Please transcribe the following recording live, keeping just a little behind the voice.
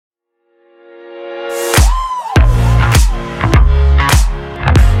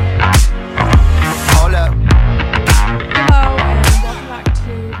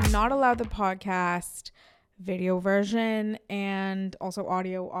about the podcast, video version, and also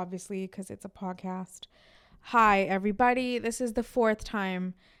audio, obviously, because it's a podcast. Hi, everybody. This is the fourth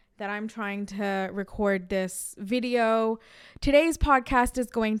time that I'm trying to record this video. Today's podcast is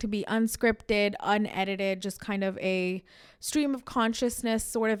going to be unscripted, unedited, just kind of a stream of consciousness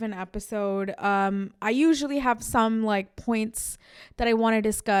sort of an episode. I usually have some points that I want to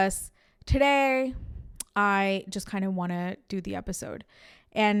discuss. Today, I just kind of want to do the episode.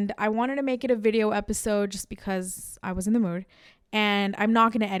 And I wanted to make it a video episode just because I was in the mood. And I'm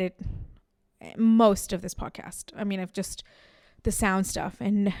not going to edit most of this podcast. I mean, I've just the sound stuff.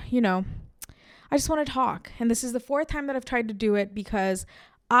 And, I just want to talk. And this is the fourth time that I've tried to do it because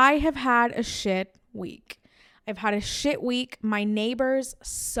I have had a shit week. I've had a shit week. My neighbors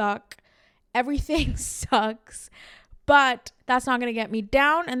suck. Everything sucks. But that's not going to get me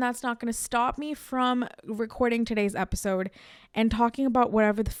down, and that's not going to stop me from recording today's episode and talking about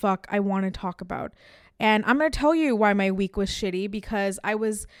whatever the fuck I want to talk about. And I'm going to tell you why my week was shitty, because I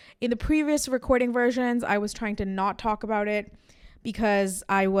was in the previous recording versions, I was trying to not talk about it because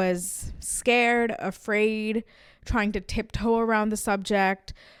I was scared, afraid, trying to tiptoe around the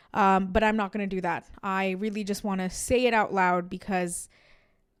subject. But I'm not going to do that. I really just want to say it out loud because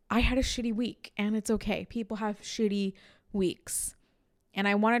I had a shitty week, and it's okay. People have shitty weeks. And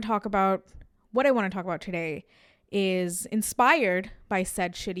I want to talk about what I want to talk about today is inspired by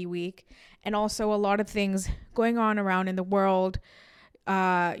said shitty week, and also a lot of things going on around in the world.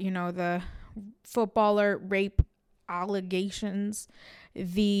 The footballer rape allegations,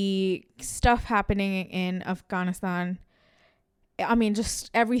 the stuff happening in Afghanistan. I mean, just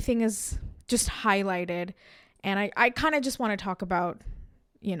everything is just highlighted. And I kind of just want to talk about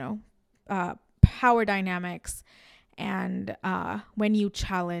power dynamics and when you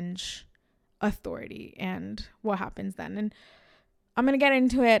challenge authority and what happens then. And I'm going to get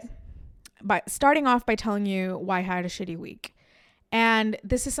into it by starting off by telling you why I had a shitty week. And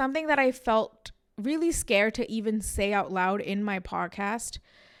this is something that I felt really scared to even say out loud in my podcast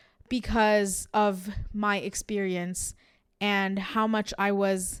because of my experience and how much I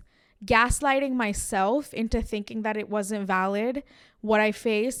was gaslighting myself into thinking that it wasn't valid what I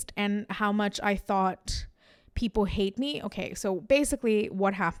faced and how much I thought people hate me. Okay, so basically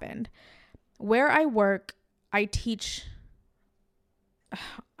what happened. Where I work, I teach,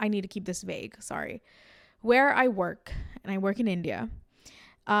 I need to keep this vague, sorry. Where I work, and I work in India.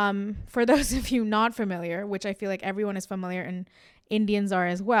 For those of you not familiar, which I feel like everyone is familiar and Indians are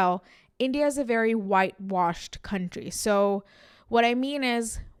as well, India is a very whitewashed country. So what I mean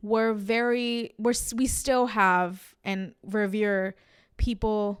is we still have and revere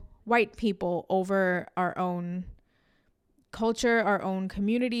white people over our own culture, our own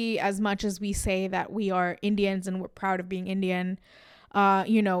community, as much as we say that we are Indians and we're proud of being Indian.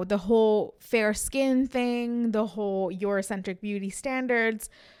 The whole fair skin thing, the whole Eurocentric beauty standards.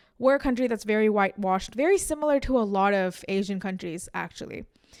 We're a country that's very whitewashed, very similar to a lot of Asian countries, actually.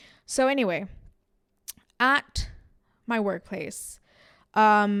 So anyway, at my workplace,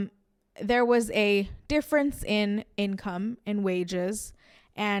 there was a difference in income and wages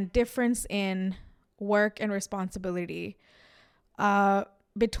and difference in work and responsibility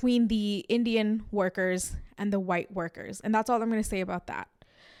between the Indian workers and the white workers. And that's all I'm going to say about that.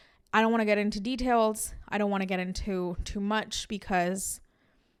 I don't want to get into details. I don't want to get into too much because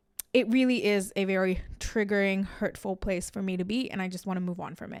it really is a very triggering, hurtful place for me to be, and I just want to move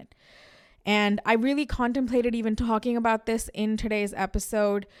on from it. And I really contemplated even talking about this in today's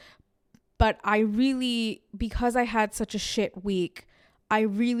episode, but because I had such a shit week, I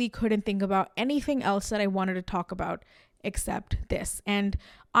really couldn't think about anything else that I wanted to talk about except this. And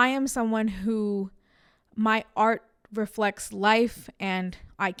I am someone who my art reflects life, and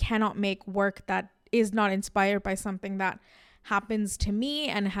I cannot make work that is not inspired by something that happens to me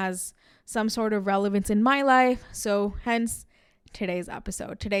and has some sort of relevance in my life. So hence today's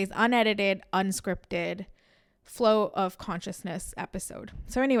episode, today's unedited, unscripted flow of consciousness episode.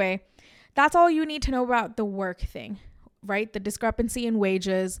 So anyway, that's all you need to know about the work thing, right? The discrepancy in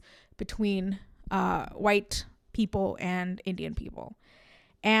wages between white people and Indian people.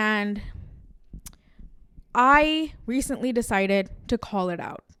 And I recently decided to call it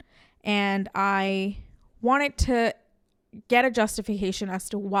out, and I wanted to get a justification as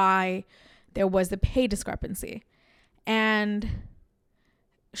to why there was the pay discrepancy. And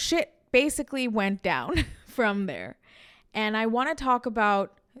shit basically went down from there. And I want to talk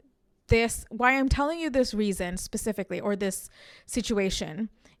about this, why I'm telling you this reason specifically, or this situation,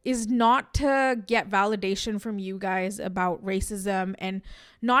 is not to get validation from you guys about racism and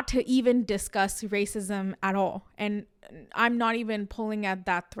not to even discuss racism at all. And I'm not even pulling at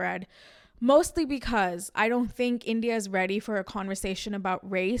that thread, mostly because I don't think India is ready for a conversation about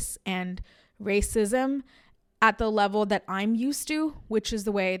race and racism at the level that I'm used to, which is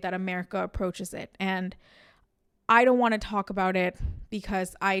the way that America approaches it. And I don't want to talk about it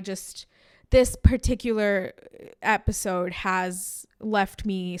because this particular episode has left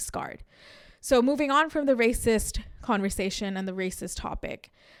me scarred. So moving on from the racist conversation and the racist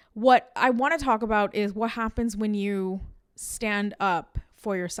topic, what I want to talk about is what happens when you stand up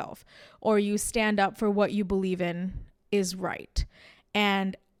for yourself or you stand up for what you believe in is right.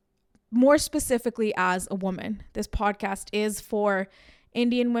 And more specifically, as a woman, this podcast is for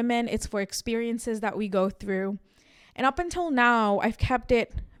Indian women. It's for experiences that we go through. And up until now, I've kept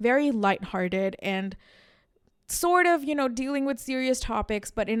it very lighthearted and sort of, dealing with serious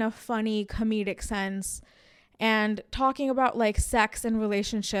topics, but in a funny, comedic sense, and talking about like sex and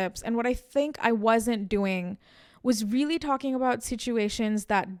relationships. And what I think I wasn't doing was really talking about situations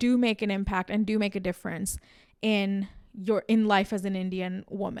that do make an impact and do make a difference in life as an Indian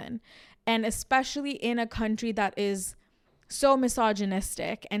woman. And especially in a country that is so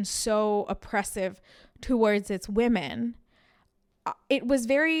misogynistic and so oppressive towards its women, I was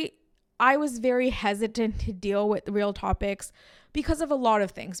very hesitant to deal with real topics because of a lot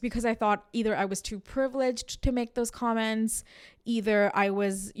of things, because I thought either I was too privileged to make those comments, either I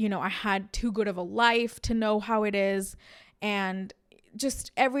was, I had too good of a life to know how it is, and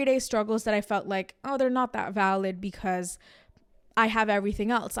just everyday struggles that I felt like, oh, they're not that valid because I have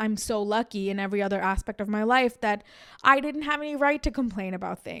everything else. I'm so lucky in every other aspect of my life that I didn't have any right to complain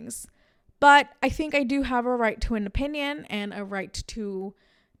about things. But I think I do have a right to an opinion and a right to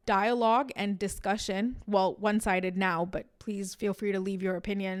dialogue and discussion. Well, one-sided now, but please feel free to leave your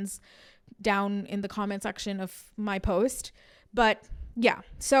opinions down in the comment section of my post. But yeah,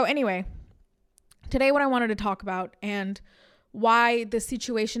 so anyway, today what I wanted to talk about and why the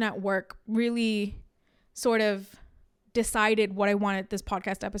situation at work really sort of decided what I wanted this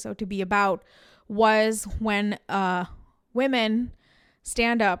podcast episode to be about was when women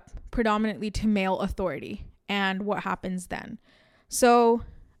stand up predominantly to male authority and what happens then. So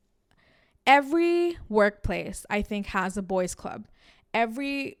every workplace, I think, has a boys club.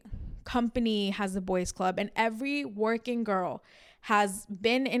 Every company has a boys club, and every working girl has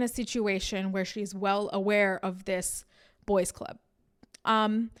been in a situation where she's well aware of this boys club.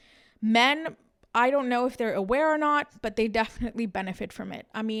 Men, I don't know if they're aware or not, but they definitely benefit from it.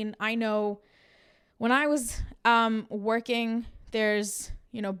 I mean, I know when I was working, there's,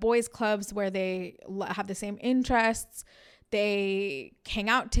 boys clubs where they have the same interests. They hang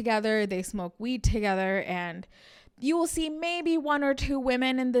out together, they smoke weed together, and you will see maybe one or two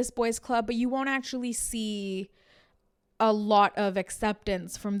women in this boys club, but you won't actually see a lot of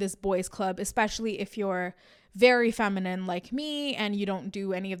acceptance from this boys club, especially if you're very feminine like me and you don't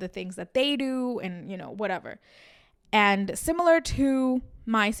do any of the things that they do and, whatever. And similar to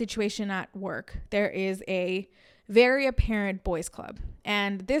my situation at work, there is a very apparent boys club.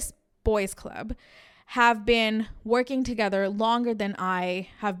 And this boys club have been working together longer than I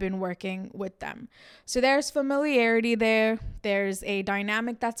have been working with them. So there's familiarity there. There's a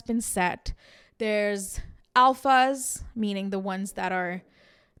dynamic that's been set. There's alphas, meaning the ones that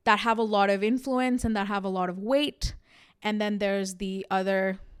have a lot of influence and that have a lot of weight. And then there's the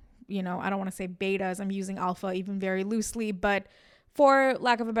other, I don't want to say betas. I'm using alpha even very loosely, but for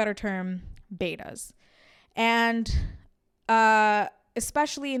lack of a better term, betas. And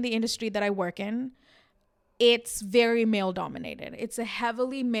especially in the industry that I work in, it's very male dominated. It's a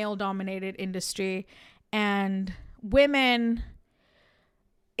heavily male dominated industry, and women,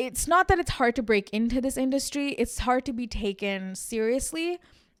 it's not that it's hard to break into this industry. It's hard to be taken seriously,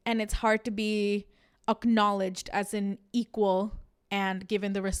 and it's hard to be acknowledged as an equal and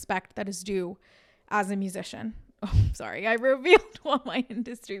given the respect that is due as a musician. Oh, sorry, I revealed what my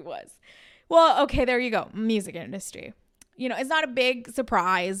industry was. Well, okay, there you go. Music industry. It's not a big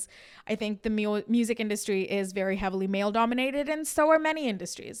surprise. I think the music industry is very heavily male dominated, and so are many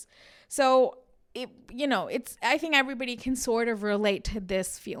industries. So, I think everybody can sort of relate to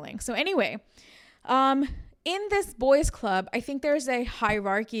this feeling. So anyway, in this boys club, I think there's a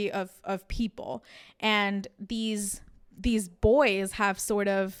hierarchy of people, and these boys have sort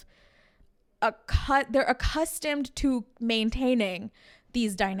of they're accustomed to maintaining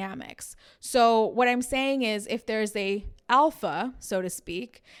these dynamics. So what I'm saying is, if there's a alpha, so to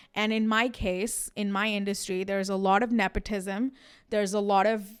speak, and in my case, in my industry, there's a lot of nepotism, there's a lot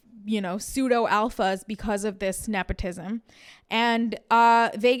of pseudo alphas because of this nepotism. And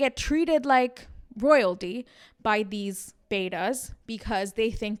they get treated like royalty by these betas because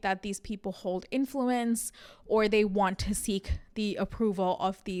they think that these people hold influence, or they want to seek the approval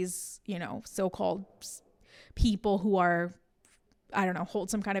of these, so-called people who are, hold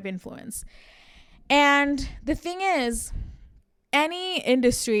some kind of influence. And the thing is, any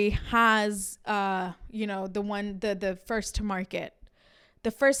industry has, the first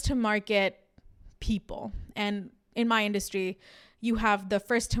to market people. And in my industry, you have the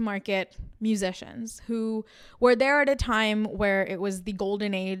first to market musicians who were there at a time where it was the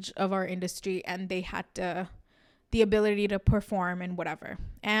golden age of our industry, and they had the ability to perform and whatever.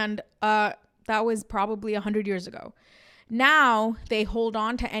 And that was probably 100 years ago. Now they hold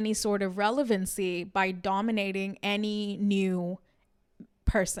on to any sort of relevancy by dominating any new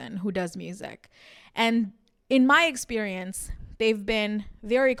person who does music. And in my experience, they've been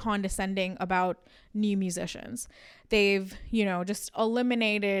very condescending about new musicians. They've, just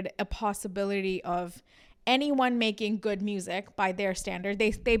eliminated a possibility of anyone making good music by their standard.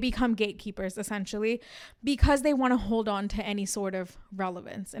 They become gatekeepers essentially because they want to hold on to any sort of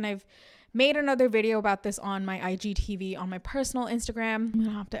relevance. And I've made another video about this on my IGTV on my personal Instagram. I'm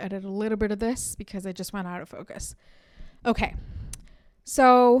gonna have to edit a little bit of this because I just went out of focus. Okay.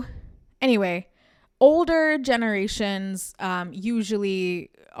 So anyway, older generations usually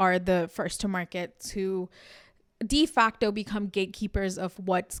are the first to market to de facto become gatekeepers of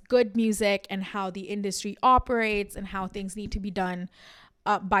what's good music and how the industry operates and how things need to be done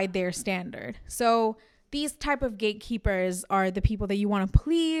by their standard. So these type of gatekeepers are the people that you want to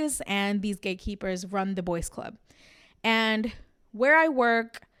please, and these gatekeepers run the boys club. And where I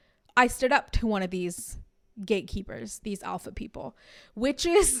work, I stood up to one of these gatekeepers, these alpha people, which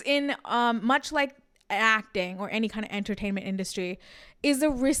is in much like acting or any kind of entertainment industry, is a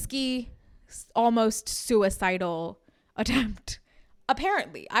risky, almost suicidal attempt.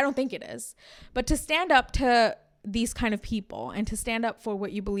 Apparently, I don't think it is. But to stand up to these kind of people and to stand up for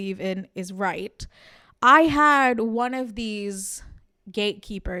what you believe in is right, I had one of these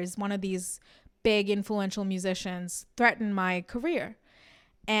gatekeepers, one of these big influential musicians, threaten my career.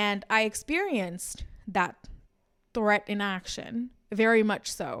 And I experienced that threat in action, very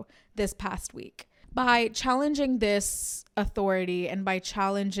much so, this past week. By challenging this authority and by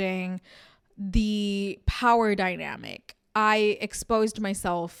challenging the power dynamic, I exposed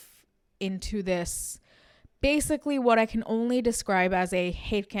myself into this, basically what I can only describe as a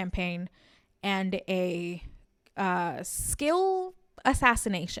hate campaign and a skill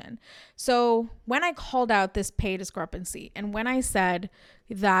assassination. So when I called out this pay discrepancy, and when I said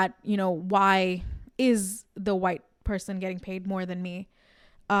that, why is the white person getting paid more than me,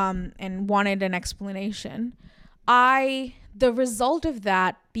 and wanted an explanation, the result of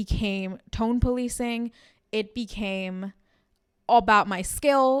that became tone policing. It became about my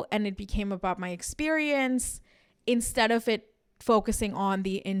skill, and it became about my experience instead of it focusing on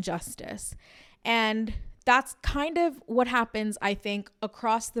the injustice. And that's kind of what happens, I think,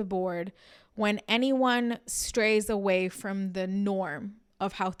 across the board when anyone strays away from the norm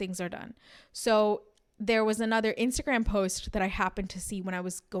of how things are done. So there was another Instagram post that I happened to see when I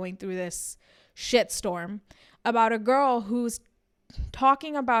was going through this shitstorm about a girl who's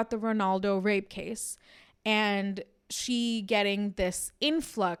talking about the Ronaldo rape case, and she getting this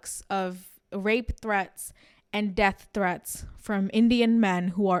influx of rape threats and death threats from Indian men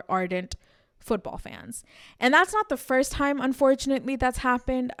who are ardent football fans. And that's not the first time, unfortunately, that's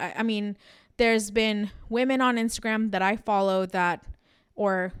happened. I mean, there's been women on Instagram that I follow that,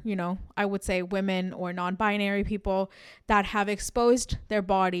 or, I would say women or non-binary people that have exposed their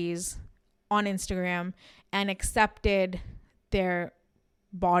bodies on Instagram and accepted their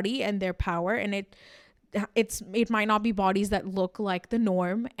body and their power. And it might not be bodies that look like the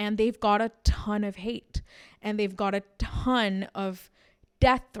norm, and they've got a ton of hate, and they've got a ton of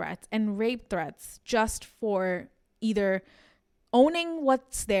death threats and rape threats just for either owning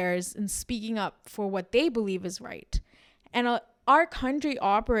what's theirs and speaking up for what they believe is right. And our country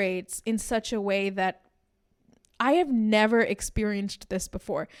operates in such a way that I have never experienced this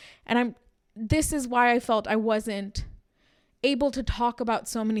before. And this is why I felt I wasn't able to talk about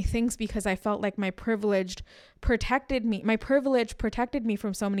so many things, because I felt like my privilege protected me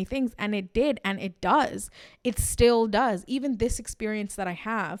from so many things. And it did, and it does. It still does. Even this experience that I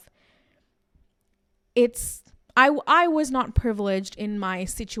have, I was not privileged in my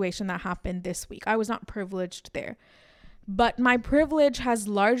situation that happened this week. I was not privileged there. But my privilege has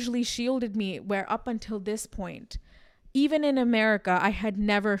largely shielded me, where up until this point, even in America, I had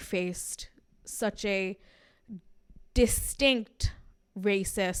never faced such a distinct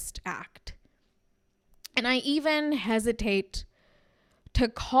racist act. And I even hesitate to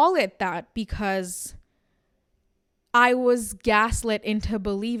call it that because I was gaslit into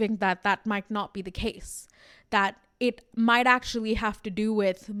believing that that might not be the case, that it might actually have to do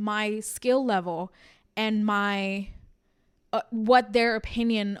with my skill level and my what their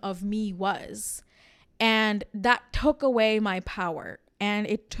opinion of me was. And that took away my power. And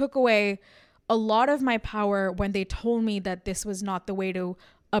it took away a lot of my power when they told me that this was not the way to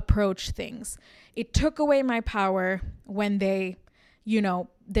approach things. It took away my power when they,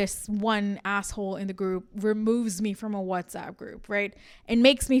 this one asshole in the group removes me from a WhatsApp group, right? And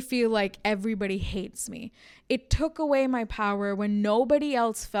makes me feel like everybody hates me. It took away my power when nobody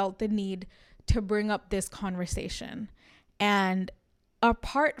else felt the need to bring up this conversation. And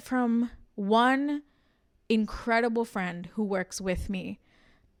apart from one incredible friend who works with me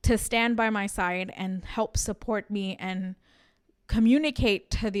to stand by my side and help support me and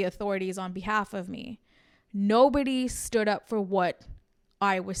communicate to the authorities on behalf of me, nobody stood up for what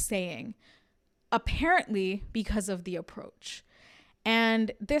I was saying, apparently because of the approach.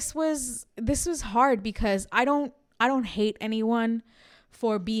 And this was hard because I don't hate anyone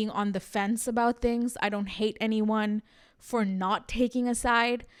for being on the fence about things. I don't hate anyone for not taking a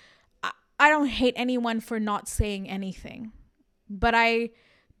side. I don't hate anyone for not saying anything. But I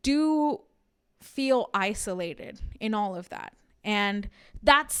do feel isolated in all of that. And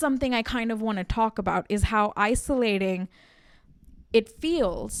that's something I kind of want to talk about, is how isolating it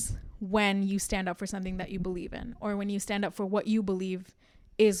feels when you stand up for something that you believe in, or when you stand up for what you believe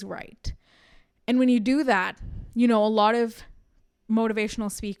is right. And when you do that, a lot of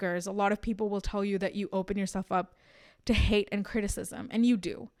motivational speakers, a lot of people will tell you that you open yourself up to hate and criticism, and you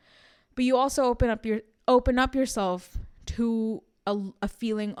do. But you also open up yourself to a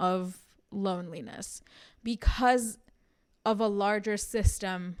feeling of loneliness because of a larger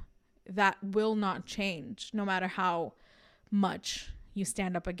system that will not change no matter how much you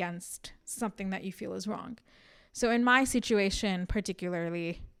stand up against something that you feel is wrong. So in my situation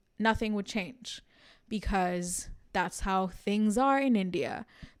particularly, nothing would change because that's how things are in India.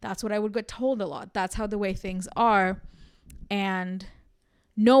 That's what I would get told a lot. That's how the way things are. And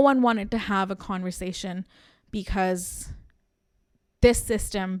no one wanted to have a conversation because this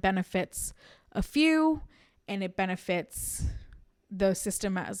system benefits a few and it benefits the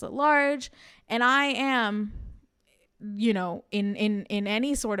system as a large. And I am, in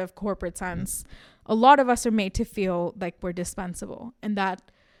any sort of corporate sense, a lot of us are made to feel like we're dispensable, and that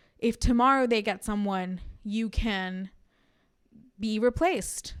if tomorrow they get someone, you can be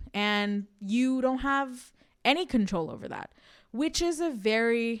replaced and you don't have any control over that, which is a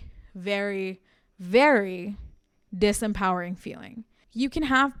very, very, very disempowering feeling. You can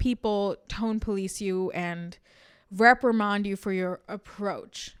have people tone police you and reprimand you for your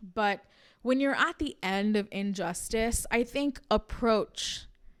approach, but when you're at the end of injustice, I think approach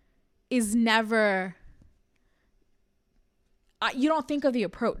is never, you don't think of the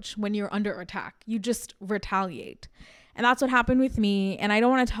approach when you're under attack. You just retaliate. And that's what happened with me. And I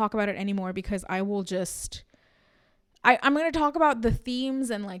don't want to talk about it anymore because I will just, I'm going to talk about the themes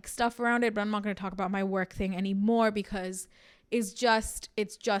and like stuff around it, but I'm not going to talk about my work thing anymore because it's just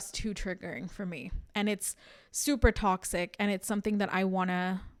too triggering for me. And it's super toxic, and it's something that I want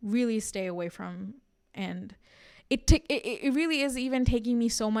to really stay away from. And it really is even taking me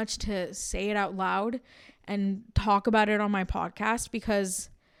so much to say it out loud and talk about it on my podcast, because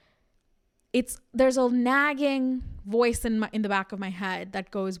there's a nagging voice in the back of my head that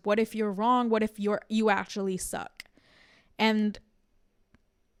goes, what if you're wrong? What if you actually suck? And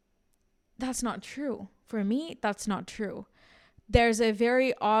that's not true. For me, that's not true. There's a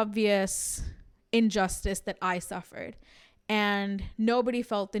very obvious injustice that I suffered, and nobody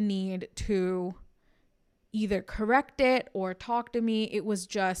felt the need to either correct it or talk to me. It was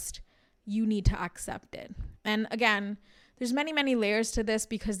just, you need to accept it. And again, there's many, many layers to this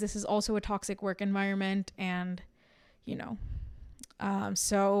because this is also a toxic work environment, and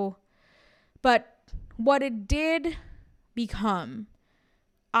but what it did become,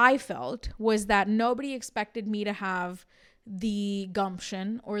 I felt, was that nobody expected me to have the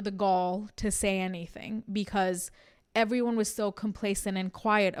gumption or the gall to say anything because everyone was so complacent and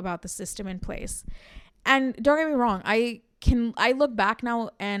quiet about the system in place. And don't get me wrong, I look back now,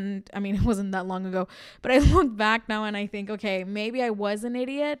 and I mean, it wasn't that long ago, but I look back now and I think, okay, maybe I was an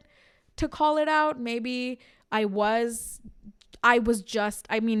idiot to call it out. Maybe my life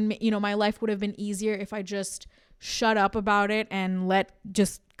would have been easier if I just shut up about it and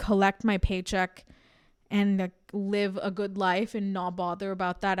just collect my paycheck and live a good life and not bother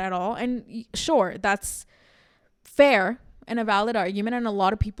about that at all. And sure, that's fair. and a valid argument, and a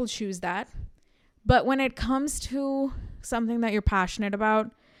lot of people choose that. But when it comes to something that you're passionate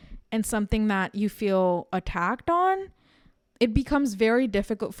about and something that you feel attacked on, it becomes very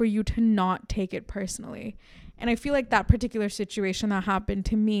difficult for you to not take it personally. And I feel like that particular situation that happened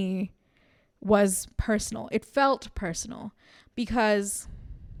to me was personal. It felt personal because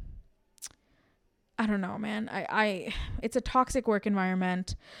I don't know, man. I it's a toxic work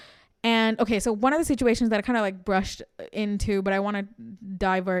environment. And okay, so one of the situations that I kind of like brushed into, but I want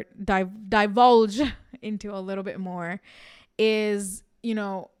to divulge into a little bit more is, you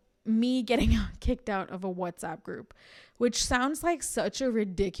know, me getting kicked out of a WhatsApp group, which sounds like such a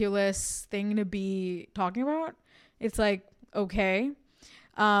ridiculous thing to be talking about. It's like, okay.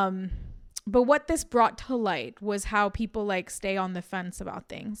 But what this brought to light was how people like stay on the fence about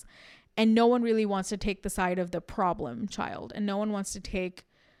things. And no one really wants to take the side of the problem child. And no one wants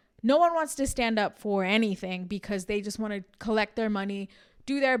to stand up for anything because they just want to collect their money,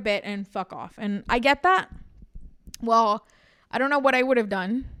 do their bit, and fuck off. And I get that. Well, I don't know what I would have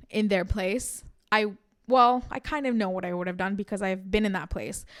done in their place. I kind of know what I would have done because I've been in that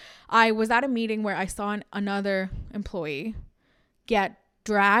place. I was at a meeting where I saw another employee get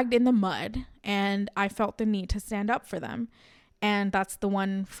dragged in the mud, and I felt the need to stand up for them. And that's the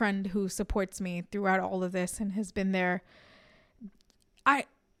one friend who supports me throughout all of this and has been there.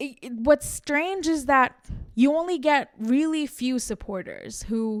 What's strange is that you only get really few supporters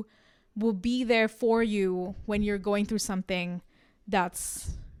who will be there for you when you're going through something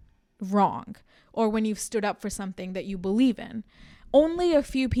that's wrong or when you've stood up for something that you believe in. Only a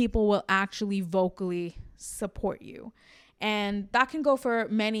few people will actually vocally support you. And that can go for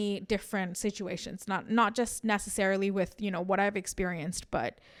many different situations, not just necessarily with, you know, what I've experienced,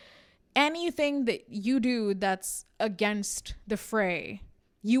 but anything that you do that's against the fray,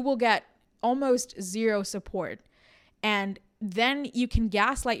 you will get almost zero support. And then you can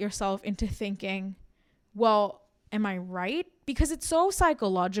gaslight yourself into thinking, well, am I right? Because it's so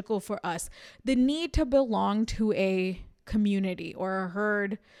psychological for us. The need to belong to a community or a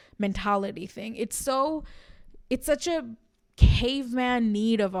herd mentality thing. It's such a caveman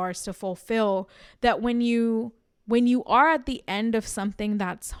need of ours to fulfill that when you are at the end of something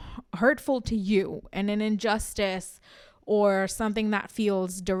that's hurtful to you and an injustice or something that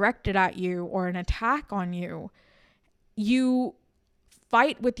feels directed at you or an attack on you, you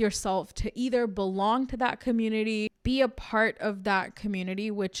fight with yourself to either belong to that community, be a part of that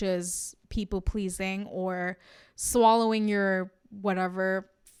community, which is people pleasing or swallowing your whatever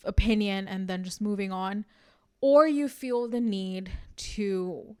opinion and then just moving on, or you feel the need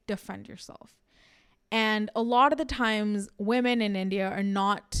to defend yourself. And a lot of the times women in India are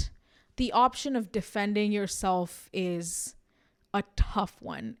not, the option of defending yourself is a tough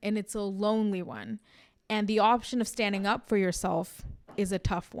one and it's a lonely one. And the option of standing up for yourself is a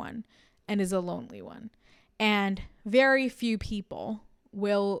tough one and is a lonely one. And very few people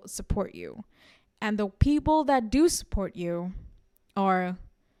will support you. And the people that do support you are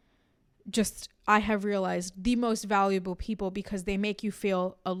just, I have realized, the most valuable people because they make you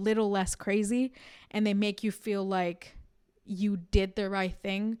feel a little less crazy and they make you feel like you did the right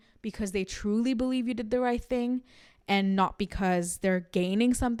thing because they truly believe you did the right thing and not because they're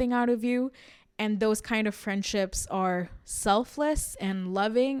gaining something out of you. And those kind of friendships are selfless and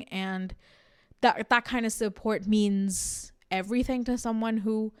loving, and that kind of support means everything to someone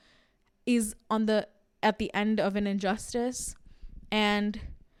who is at the end of an injustice. And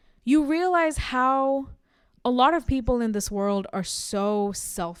you realize how a lot of people in this world are so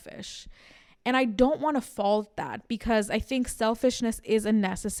selfish. And I don't want to fault that because I think selfishness is a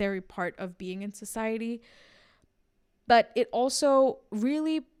necessary part of being in society. But it also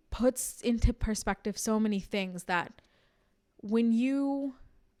really puts into perspective so many things that when you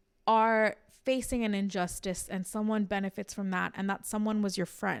are facing an injustice and someone benefits from that and that someone was your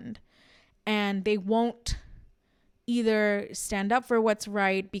friend and they won't either stand up for what's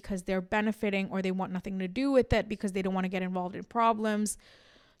right because they're benefiting or they want nothing to do with it because they don't want to get involved in problems,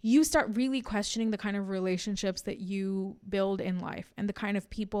 you start really questioning the kind of relationships that you build in life and the kind of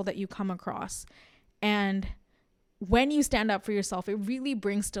people that you come across. And when you stand up for yourself, it really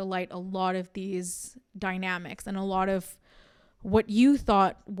brings to light a lot of these dynamics and a lot of what you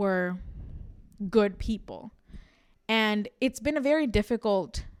thought were good people. And it's been a very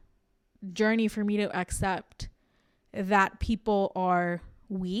difficult journey for me to accept that people are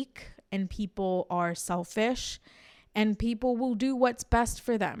weak and people are selfish and people will do what's best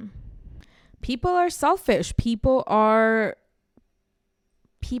for them. People are selfish. People are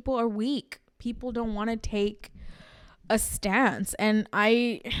weak. People don't want to take a stance. And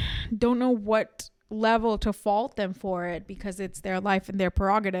I don't know what level to fault them for it because it's their life and their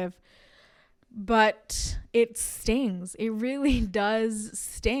prerogative. But it stings. It really does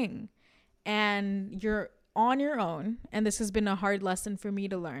sting. And you're on your own. And this has been a hard lesson for me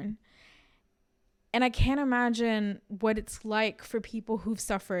to learn. And I can't imagine what it's like for people who've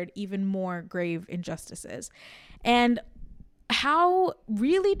suffered even more grave injustices. And how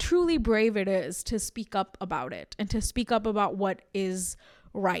really, truly brave it is to speak up about it and to speak up about what is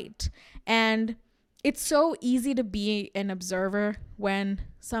right. And it's so easy to be an observer when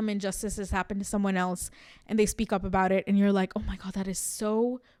some injustices happen to someone else and they speak up about it. And you're like, oh my God, that is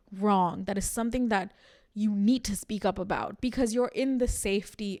so wrong. That is something that you need to speak up about because you're in the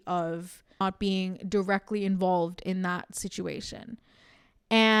safety of not being directly involved in that situation.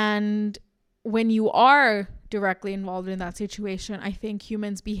 And when you are directly involved in that situation, I think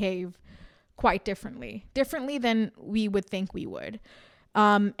humans behave quite differently than we would think we would.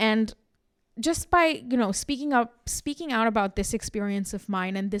 And just by, speaking out about this experience of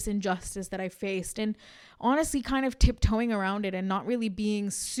mine and this injustice that I faced, and honestly kind of tiptoeing around it and not really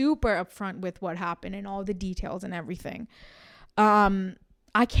being super upfront with what happened and all the details and everything.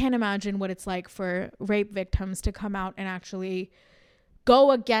 I can't imagine what it's like for rape victims to come out and actually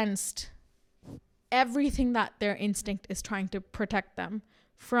go against everything that their instinct is trying to protect them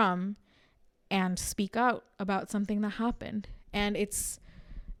from and speak out about something that happened. And it's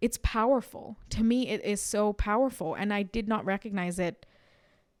powerful. To me, it is so powerful. And I did not recognize it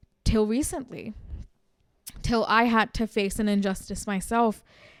till recently, till I had to face an injustice myself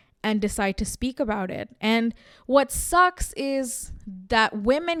and decide to speak about it. And what sucks is that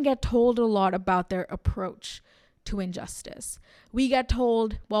women get told a lot about their approach to injustice. We get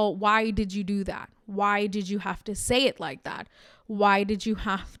told, well, why did you do that? Why did you have to say it like that? Why did you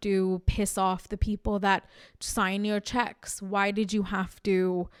have to piss off the people that sign your checks? Why did you have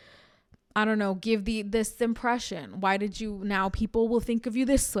to, give this impression? Why did you, now people will think of you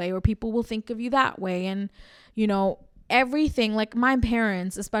this way or people will think of you that way? And, everything, like my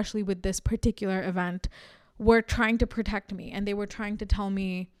parents, especially with this particular event, were trying to protect me. And they were trying to tell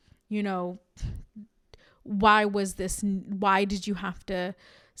me, why did you have to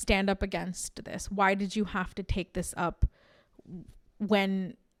stand up against this? Why did you have to take this up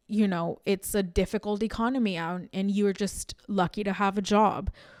when, it's a difficult economy out and you're just lucky to have a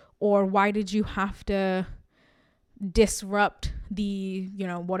job? Or why did you have to disrupt the,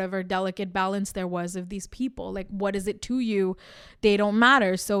 whatever delicate balance there was of these people? Like, what is it to you? They don't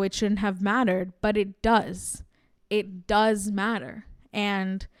matter, so it shouldn't have mattered. But it does. It does matter.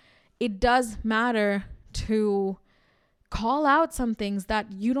 And it does matter to call out some things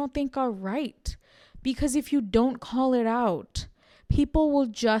that you don't think are right. Because if you don't call it out, people will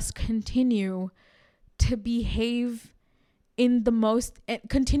just continue to behave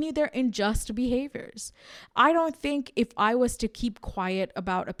continue their unjust behaviors. I don't think if I was to keep quiet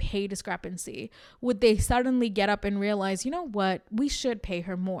about a pay discrepancy, would they suddenly get up and realize, you know what, we should pay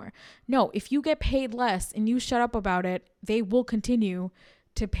her more. No, if you get paid less and you shut up about it, they will continue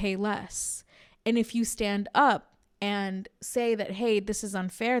to pay less. And if you stand up and say that, hey, this is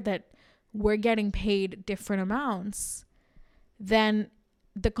unfair that we're getting paid different amounts, then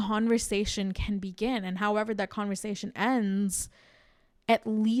the conversation can begin. And however that conversation ends, at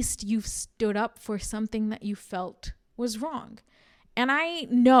least you've stood up for something that you felt was wrong. And I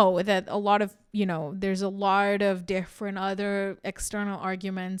know that a lot of, there's a lot of different other external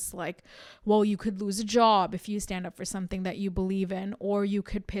arguments like, well, you could lose a job if you stand up for something that you believe in, or you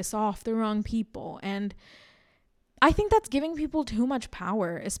could piss off the wrong people. And I think that's giving people too much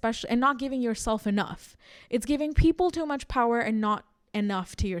power, especially, and not giving yourself enough. It's giving people too much power and not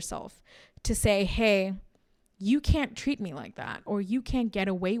enough to yourself to say, hey, you can't treat me like that, or you can't get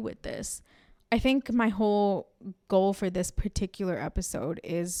away with this. I think my whole goal for this particular episode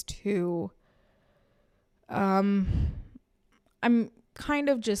is to, I'm kind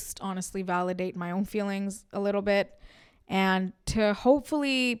of just honestly validate my own feelings a little bit and to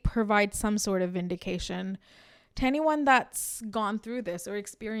hopefully provide some sort of vindication to anyone that's gone through this or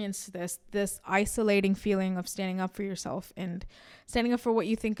experienced this isolating feeling of standing up for yourself and standing up for what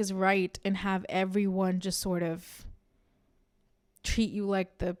you think is right, and have everyone just sort of treat you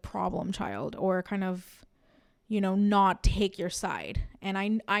like the problem child, or kind of, not take your side.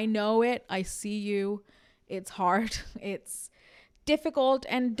 And I know it. I see you. It's hard. It's difficult.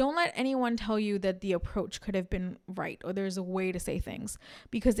 And don't let anyone tell you that the approach could have been right or there's a way to say things.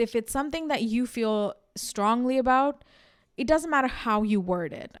 Because if it's something that you feel strongly about, it doesn't matter how you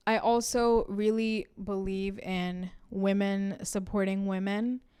word it. I also really believe in women supporting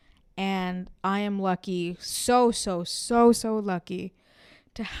women. And I am lucky, so lucky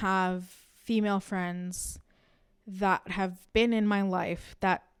to have female friends that have been in my life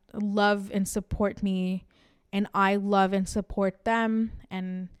that love and support me, and I love and support them,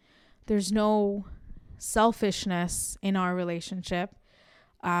 and there's no selfishness in our relationship.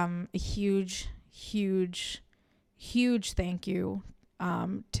 A huge thank you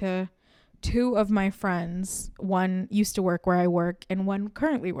to two of my friends. One used to work where I work and one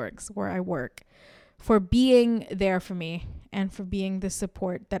currently works where I work, for being there for me and for being the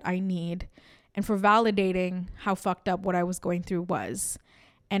support that I need, and for validating how fucked up what I was going through was,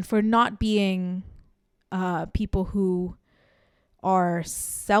 and for not being people who are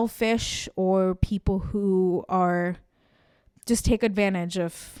selfish or people who are just take advantage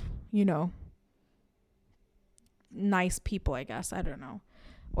of, nice people, I guess. I don't know.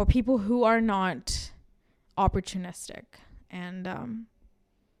 Or people who are not opportunistic. And I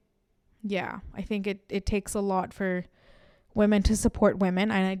think it takes a lot for women to support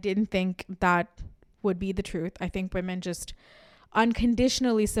women. And I didn't think that would be the truth. I think women just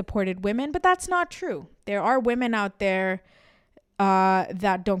unconditionally supported women, but that's not true. There are women out there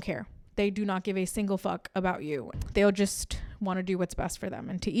that don't care. They do not give a single fuck about you. They'll just want to do what's best for them.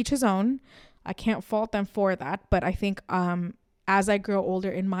 And to each his own. I can't fault them for that. But I think as I grow older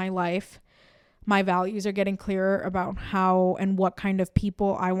in my life, my values are getting clearer about how and what kind of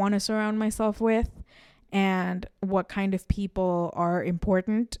people I want to surround myself with, and what kind of people are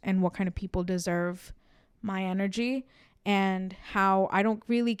important and what kind of people deserve my energy, and how I don't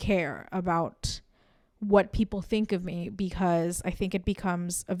really care about what people think of me, because I think it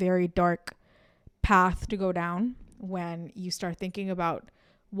becomes a very dark path to go down when you start thinking about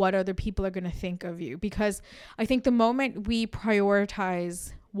what other people are going to think of you. Because I think the moment we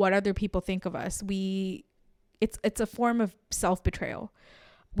prioritize what other people think of us, it's a form of self-betrayal.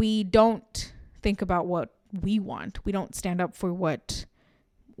 We don't think about what we want. We don't stand up for what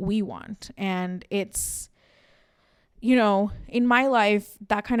we want. And it's, in my life,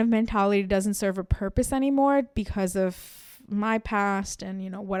 that kind of mentality doesn't serve a purpose anymore because of my past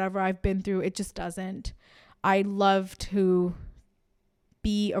and, whatever I've been through. It just doesn't. I love to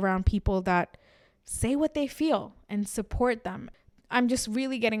be around people that say what they feel and support them. I'm just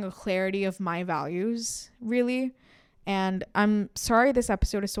really getting a clarity of my values, really. And I'm sorry this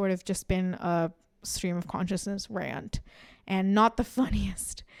episode has sort of just been a stream of consciousness rant and not the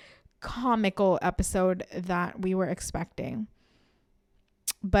funniest comical episode that we were expecting.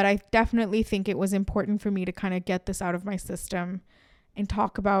 But I definitely think it was important for me to kind of get this out of my system and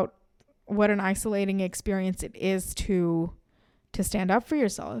talk about what an isolating experience it is to stand up for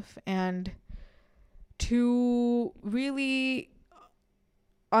yourself and to really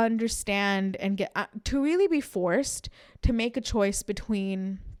understand and to really be forced to make a choice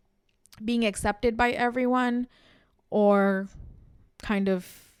between being accepted by everyone or kind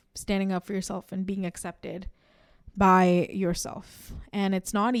of standing up for yourself and being accepted by yourself. And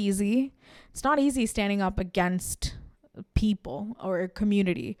it's not easy. It's not easy standing up against people or a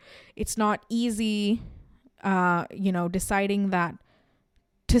community. It's not easy deciding that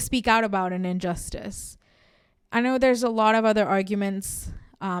to speak out about an injustice. I know there's a lot of other arguments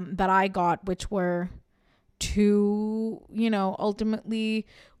that I got, which were to, ultimately,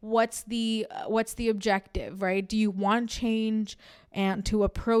 what's the objective, right? Do you want change, and to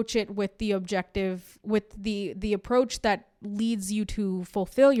approach it with the objective, with the approach that leads you to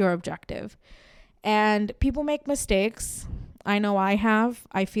fulfill your objective? And people make mistakes. I know I have.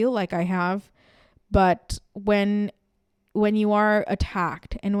 I feel like I have. But when you are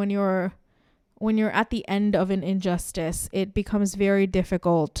attacked and when you're at the end of an injustice, it becomes very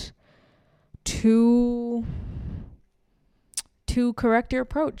difficult to correct your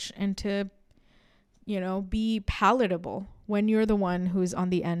approach and to, be palatable when you're the one who's on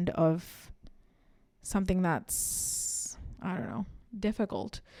the end of something that's, I don't know,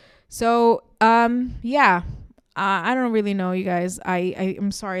 difficult. So, I don't really know, you guys. I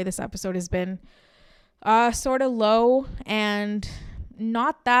am sorry this episode has been sort of low and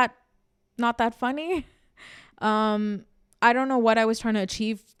not that funny. I don't know what I was trying to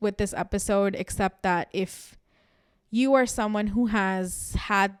achieve with this episode, except that if you are someone who has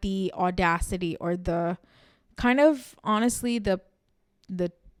had the audacity or the kind of, honestly, the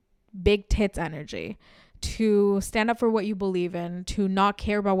big tits energy to stand up for what you believe in, to not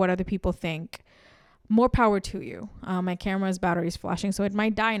care about what other people think, more power to you. My camera's battery is flashing, so it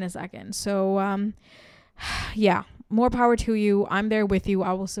might die in a second. So, more power to you. I'm there with you.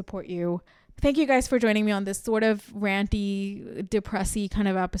 I will support you. Thank you guys for joining me on this sort of ranty, depressy kind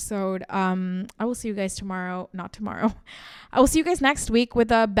of episode. I will see you guys I will see you guys next week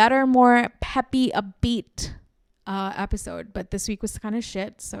with a better, more peppy, upbeat episode, but this week was kind of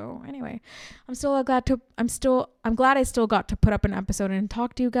shit. So anyway, I'm glad I still got to put up an episode and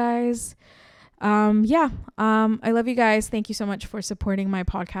talk to you guys. I love you guys. Thank you so much for supporting my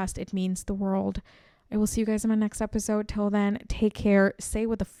podcast. It means the world. I will see you guys in my next episode. Till then, take care, say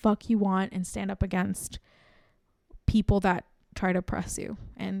what the fuck you want, and stand up against people that try to oppress you,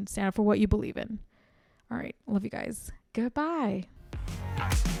 and stand up for what you believe in. All right. Love you guys. Goodbye.